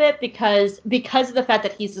a little bit because of the fact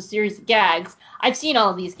that he's a series of gags. I've seen all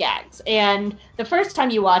of these gags, and the first time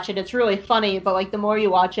you watch it, it's really funny. But like the more you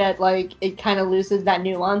watch it, like it kind of loses that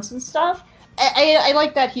nuance and stuff. I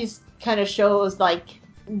like that he's kind of shows like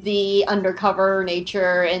the undercover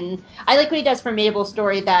nature, and I like what he does for Mabel's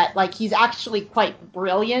story, that like he's actually quite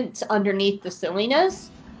brilliant underneath the silliness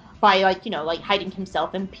by like like hiding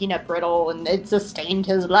himself in peanut brittle, and it sustained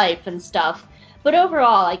his life and stuff. But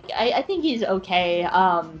overall, like I think he's okay.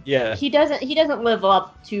 Yeah. He doesn't live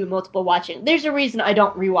up to multiple watching. There's a reason I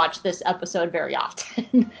don't rewatch this episode very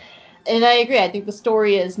often. And I agree. I think the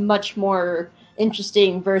story is much more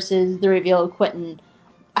interesting versus the reveal of Quentin.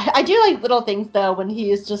 I do like little things though, when he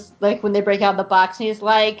is just like when they break out the box and he's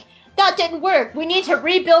like, "That didn't work. We need to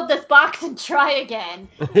rebuild this box and try again."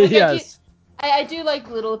 Like I do, Yes. I do like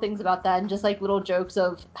little things about that, and just like little jokes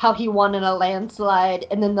of how he won in a landslide,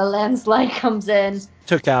 and then the landslide comes in.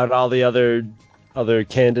 Took out all the other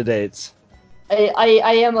candidates.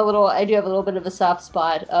 I do have a little bit of a soft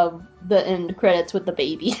spot of the end credits with the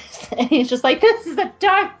babies. And he's just like, "This is a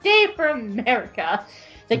dark day for America."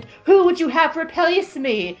 It's like, "Who would you have replace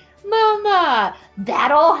me? Mama,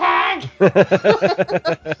 that old hag."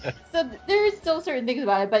 So there's still certain things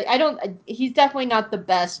about it, but I don't. He's definitely not the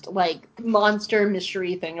best like monster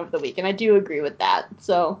mystery thing of the week, and I do agree with that.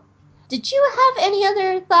 So, did you have any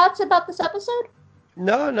other thoughts about this episode?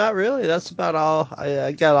 No, not really. That's about all.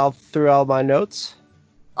 I got all through all my notes.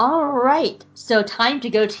 All right, so time to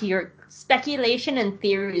go to your speculation and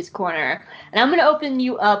theories corner, and I'm going to open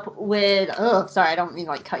you up with. Oh, sorry, I don't mean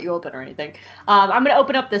to, like cut you open or anything. I'm going to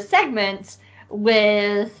open up the segment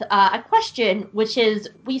with a question, which is: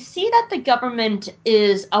 we see that the government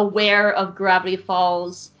is aware of Gravity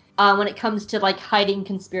Falls when it comes to like hiding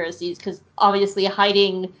conspiracies, because obviously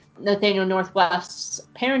hiding Nathaniel Northwest's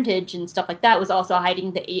parentage and stuff like that was also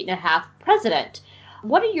hiding the 8.5 president.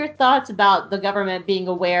 What are your thoughts about the government being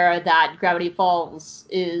aware that Gravity Falls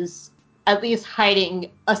is at least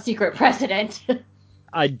hiding a secret president?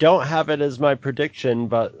 I don't have it as my prediction,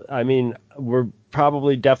 but I mean, we're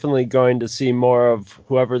probably definitely going to see more of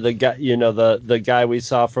whoever the guy, the guy we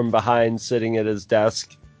saw from behind sitting at his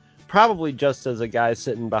desk. Probably just as a guy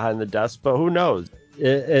sitting behind the desk, but who knows?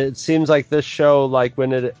 It seems like this show, like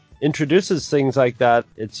when it introduces things like that,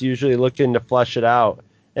 it's usually looking to flesh it out.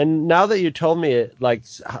 And now that you told me it, like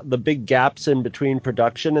the big gaps in between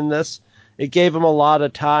production in this, it gave him a lot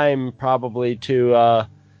of time probably to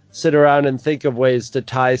sit around and think of ways to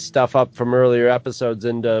tie stuff up from earlier episodes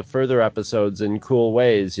into further episodes in cool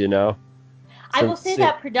ways. I will say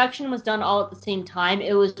that production was done all at the same time.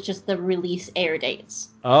 It was just the release air dates.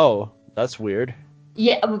 Oh, that's weird.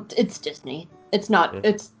 Yeah, it's Disney. It's not.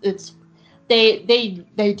 Yeah. It's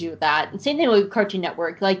they do that. And same thing with Cartoon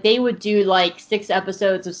Network. Like they would do like 6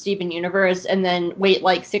 episodes of Steven Universe and then wait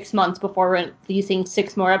like 6 months before releasing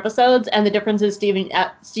 6 more episodes. And the difference is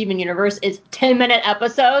Steven Universe is 10-minute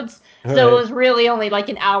episodes, so it Right. was really only like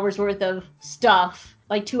an hour's worth of stuff,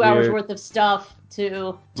 like 2 hours Weird. worth of stuff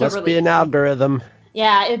to Must be release. an algorithm.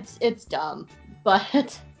 Yeah, it's dumb,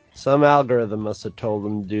 but Some algorithm must have told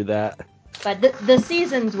them to do that. but the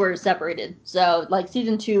seasons were separated. So like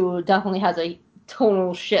season 2 definitely has a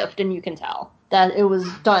tonal shift, and you can tell that it was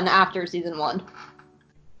done after season 1.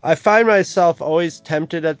 I find myself always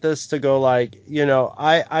tempted at this to go like,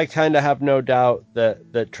 I kind of have no doubt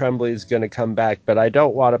that Tremblay's going to come back, but I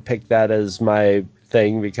don't want to pick that as my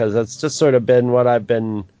thing because that's just sort of been what I've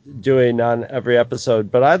been doing on every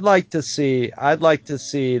episode. But I'd like to see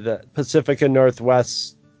the Pacifica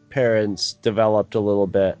Northwest parents developed a little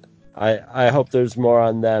bit. I hope there's more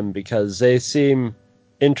on them because they seem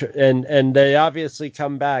and they obviously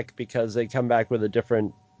come back because they come back with a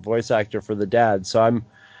different voice actor for the dad. So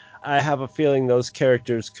I have a feeling those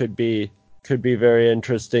characters could be very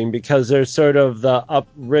interesting because they're sort of the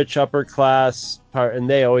rich upper class part, and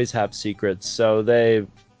they always have secrets. So they've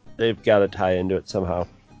got to tie into it somehow.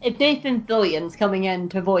 If Nathan Fillion's coming in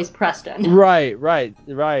to voice Preston. Right.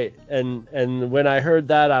 And when I heard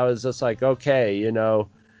that, I was just like, okay,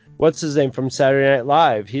 what's his name from Saturday Night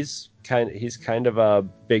Live? He's kind of a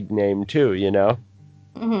big name too,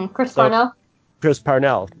 Mm-hmm. Chris Parnell. Chris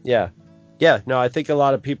Parnell, yeah. No, I think a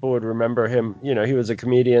lot of people would remember him. He was a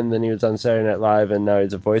comedian, then he was on Saturday Night Live, and now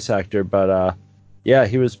he's a voice actor. But yeah,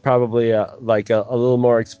 he was probably a little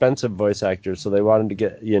more expensive voice actor, so they wanted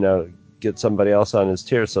to get somebody else on his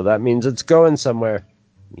tier. So that means it's going somewhere.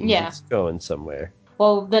 It's going somewhere.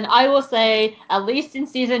 Well, then I will say, at least in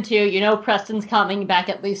season 2, Preston's coming back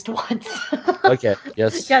at least once. Okay,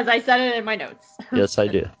 yes. Because I said it in my notes. Yes, I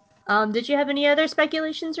do. Did you have any other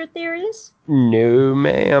speculations or theories? No,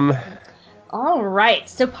 ma'am. All right,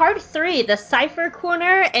 so part 3, the Cypher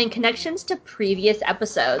Corner and connections to previous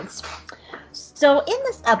episodes. So in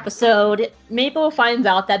this episode, Mabel finds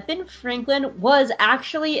out that Ben Franklin was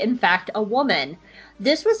actually, in fact, a woman.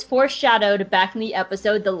 This was foreshadowed back in the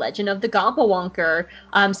episode The Legend of the Gobblewonker.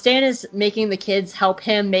 Stan is making the kids help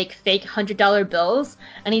him make fake $100 bills,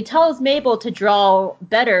 and he tells Mabel to draw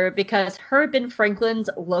better because her Ben Franklins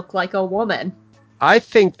look like a woman. I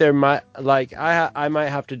think there might, I might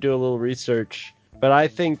have to do a little research, but I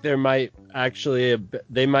think there might actually,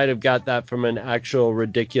 they might have got that from an actual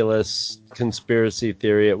ridiculous conspiracy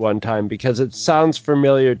theory at one time, because it sounds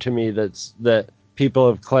familiar to me that people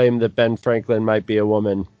have claimed that Ben Franklin might be a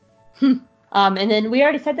woman. And then we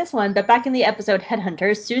already said this one, but back in the episode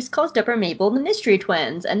Headhunters, Seuss calls Dipper Mabel the Mystery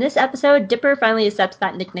Twins, and this episode, Dipper finally accepts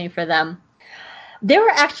that nickname for them. There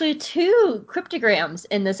were actually 2 cryptograms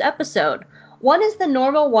in this episode. One is the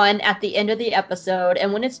normal one at the end of the episode,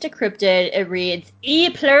 and when it's decrypted, it reads,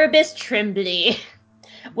 E pluribus trembli,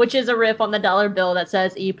 which is a riff on the dollar bill that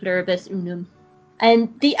says E pluribus unum.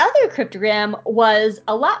 And the other cryptogram was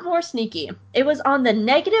a lot more sneaky. It was on the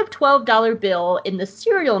negative $12 bill in the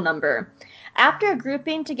serial number. After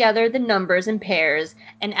grouping together the numbers in pairs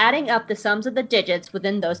and adding up the sums of the digits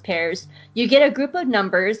within those pairs, you get a group of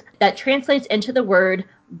numbers that translates into the word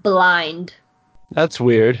blind. That's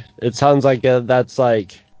weird. It sounds like that's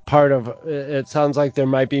like part of it. Sounds like there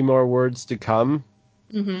might be more words to come.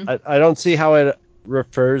 Mm-hmm. I don't see how it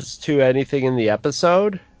refers to anything in the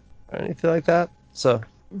episode or anything like that. So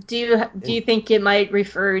do you think it might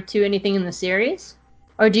refer to anything in the series,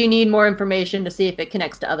 or do you need more information to see if it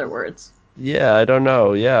connects to other words? Yeah, I don't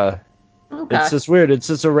know. Yeah. Okay. It's just weird. It's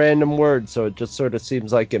just a random word, so it just sort of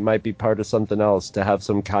seems like it might be part of something else to have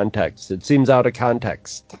some context. It seems out of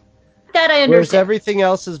context. That I understand. Whereas everything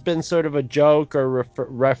else has been sort of a joke or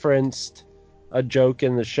referenced a joke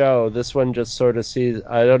in the show, this one just sort of sees,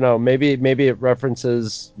 I don't know, maybe it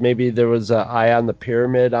references, maybe there was an eye on the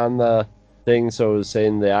pyramid on the thing, so it was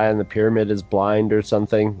saying the eye on the pyramid is blind or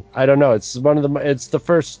something. I don't know. It's the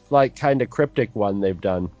first kind of cryptic one they've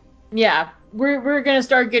done. Yeah, we're gonna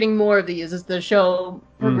start getting more of these as the show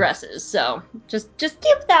progresses. So just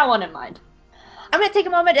keep that one in mind. I'm going to take a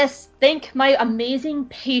moment to thank my amazing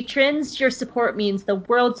patrons. Your support means the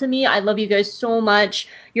world to me. I love you guys so much.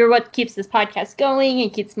 You're what keeps this podcast going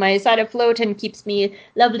and keeps my site afloat and keeps me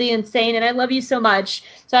lovely and sane, and I love you so much.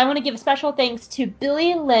 So I want to give a special thanks to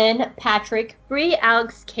Billy, Lynn, Patrick, Bree,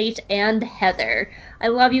 Alex, Kate, and Heather. I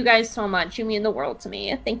love you guys so much. You mean the world to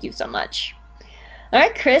me. Thank you so much. All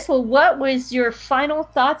right, Chris, well, what was your final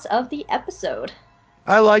thoughts of the episode?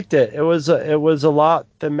 I liked it. It was a lot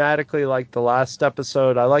thematically like the last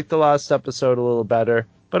episode. I liked the last episode a little better,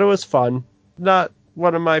 but it was fun. Not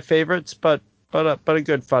one of my favorites, but a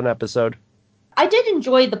good fun episode. I did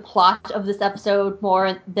enjoy the plot of this episode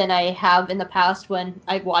more than I have in the past when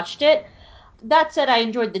I've watched it. That said, I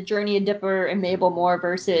enjoyed the journey of Dipper and Mabel more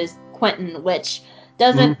versus Quentin, which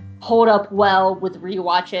doesn't hold up well with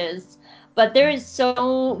rewatches. But there is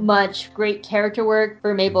so much great character work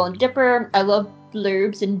for Mabel and Dipper. I love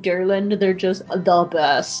Blurbs and Durland. They're just the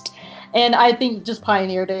best. And I think just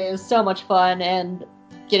Pioneer Day is so much fun, and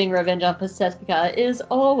getting revenge on Pacifica is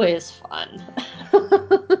always fun.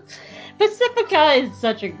 Pacifica is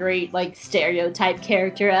such a great, stereotype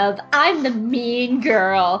character of, I'm the mean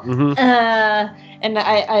girl. Mm-hmm. And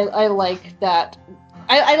I like that.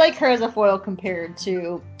 I like her as a foil compared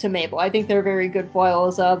to Mabel. I think they're very good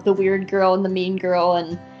foils of the weird girl and the mean girl,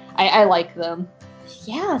 and I like them.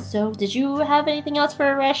 Yeah, so did you have anything else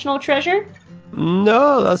for Irrational Treasure?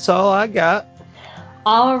 No, that's all I got.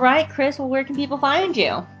 All right, Chris, well, where can people find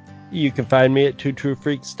you? You can find me at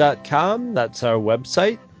twotruefreaks.com. That's our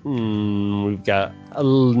website. We've got a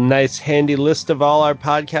nice handy list of all our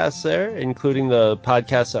podcasts there, including the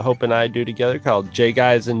podcast that Hope and I do together called J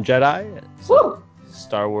Guys and Jedi. It's a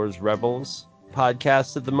Star Wars Rebels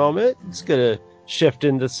podcast at the moment. It's going to shift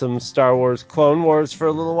into some Star Wars Clone Wars for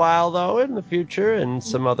a little while, though, in the future, and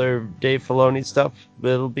some other Dave Filoni stuff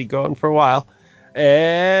that'll be going for a while.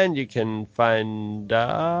 And you can find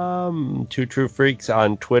Two True Freaks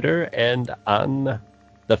on Twitter and on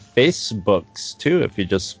the Facebooks, too. If you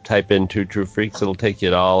just type in Two True Freaks, it'll take you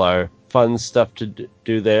to all our fun stuff to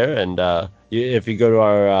do there. And if you go to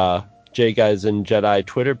our J Guys and Jedi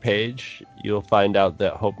Twitter page, you'll find out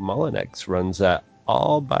that Hope Mullinex runs that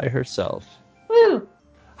all by herself. Woo!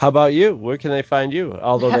 How about you? Where can they find you?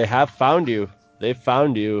 Although they have found you. They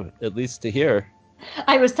found you, at least to here.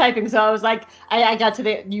 I was typing, so I was like, I got to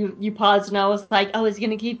the, you paused, and I was like, oh, is he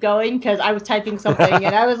going to keep going? Because I was typing something,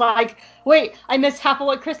 and I was like, wait, I missed half of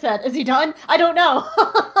what Chris said. Is he done? I don't know.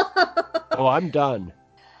 Oh, I'm done.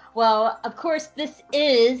 Well, of course, this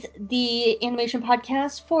is the animation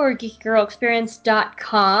podcast for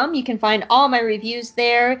GeekyGirlExperience.com. You can find all my reviews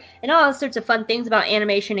there, and all sorts of fun things about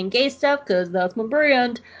animation and gay stuff, because that's my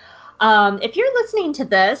brand. If you're listening to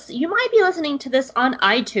this, you might be listening to this on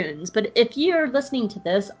iTunes, but if you're listening to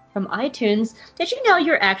this from iTunes, did you know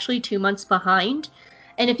you're actually 2 months behind?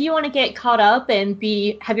 And if you want to get caught up and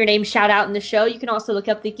have your name shout out in the show, you can also look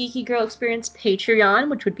up the Geeky Girl Experience Patreon,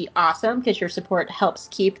 which would be awesome because your support helps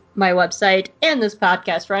keep my website and this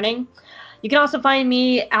podcast running. You can also find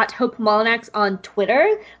me at Hope Molinax on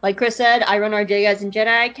Twitter. Like Chris said, I run our J Guys and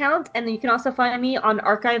Jedi account, and then you can also find me on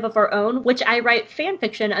Archive of Our Own, which I write fan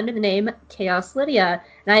fiction under the name Chaos Lydia.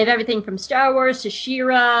 And I have everything from Star Wars to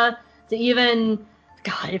She-Ra to even,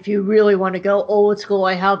 God, if you really want to go old school,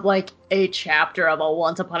 I have like a chapter of a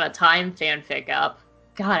Once Upon a Time fanfic up.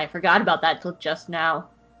 God, I forgot about that till just now.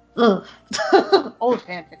 Ugh. Old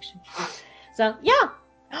fan fiction. So, yeah.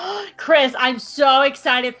 Chris, I'm so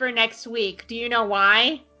excited for next week. Do you know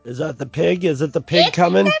why? Is that the pig? Is it the pig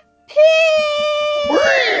coming? The pig!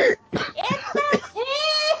 It's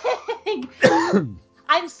the pig!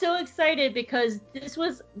 I'm so excited because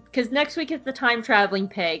next week is the time traveling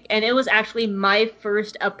pig, and it was actually my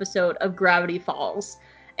first episode of Gravity Falls.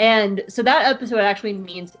 And so that episode actually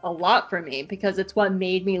means a lot for me because it's what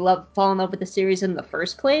made me fall in love with the series in the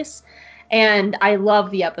first place. And I love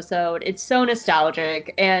the episode. It's so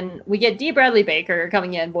nostalgic. And we get Dee Bradley Baker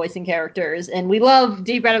coming in, voicing characters. And we love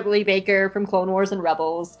Dee Bradley Baker from Clone Wars and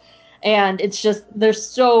Rebels. And it's just, there's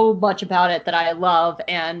so much about it that I love.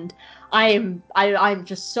 And I'm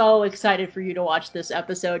just so excited for you to watch this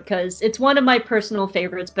episode because it's one of my personal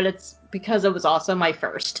favorites, but it's because it was also my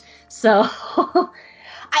first. So,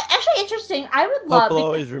 actually interesting. I would love... Hope will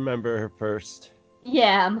always remember her first.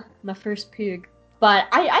 Yeah, my first pig. But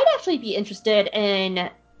I'd actually be interested in,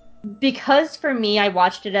 because for me, I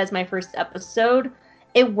watched it as my first episode,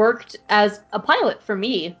 it worked as a pilot for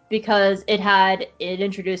me, because it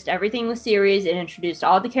introduced everything in the series, it introduced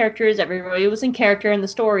all the characters, everybody was in character in the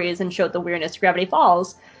stories, and showed the weirdness of Gravity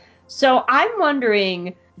Falls. So I'm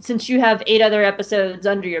wondering, since you have 8 other episodes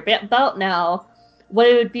under your belt now, what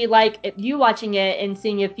it would be like if you watching it and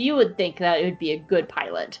seeing if you would think that it would be a good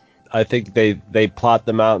pilot. I think they plot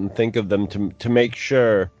them out and think of them to make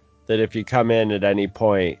sure that if you come in at any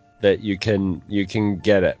point that you can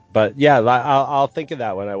get it. But yeah, I'll think of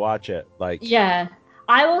that when I watch it. Yeah,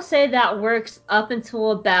 I will say that works up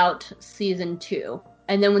until about season 2,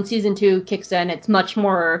 and then when season 2 kicks in, it's much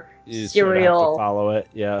more you serial. Sort of have to follow it.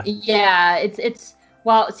 Yeah. Yeah, it's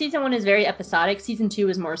while season 1 is very episodic, season 2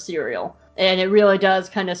 is more serial, and it really does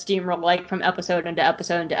kind of steamroll like from episode into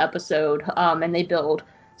episode into episode, and they build.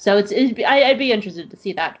 So I'd be interested to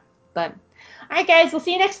see that. But, alright guys, we'll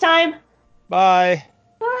see you next time. Bye.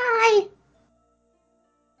 Bye.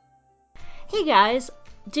 Hey guys,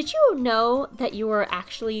 did you know that you are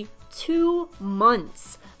actually 2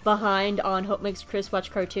 months behind on Hope Makes Chris Watch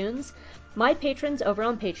Cartoons? My patrons over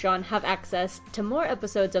on Patreon have access to more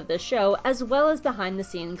episodes of this show as well as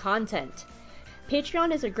behind-the-scenes content.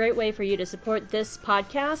 Patreon is a great way for you to support this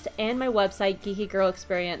podcast and my website, Geeky Girl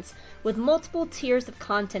Experience, with multiple tiers of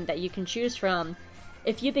content that you can choose from.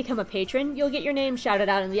 If you become a patron, you'll get your name shouted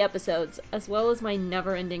out in the episodes, as well as my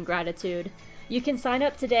never-ending gratitude. You can sign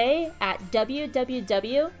up today at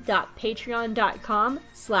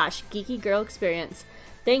www.patreon.com/geekygirlexperience.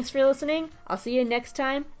 Thanks for listening, I'll see you next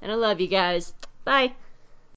time, and I love you guys. Bye!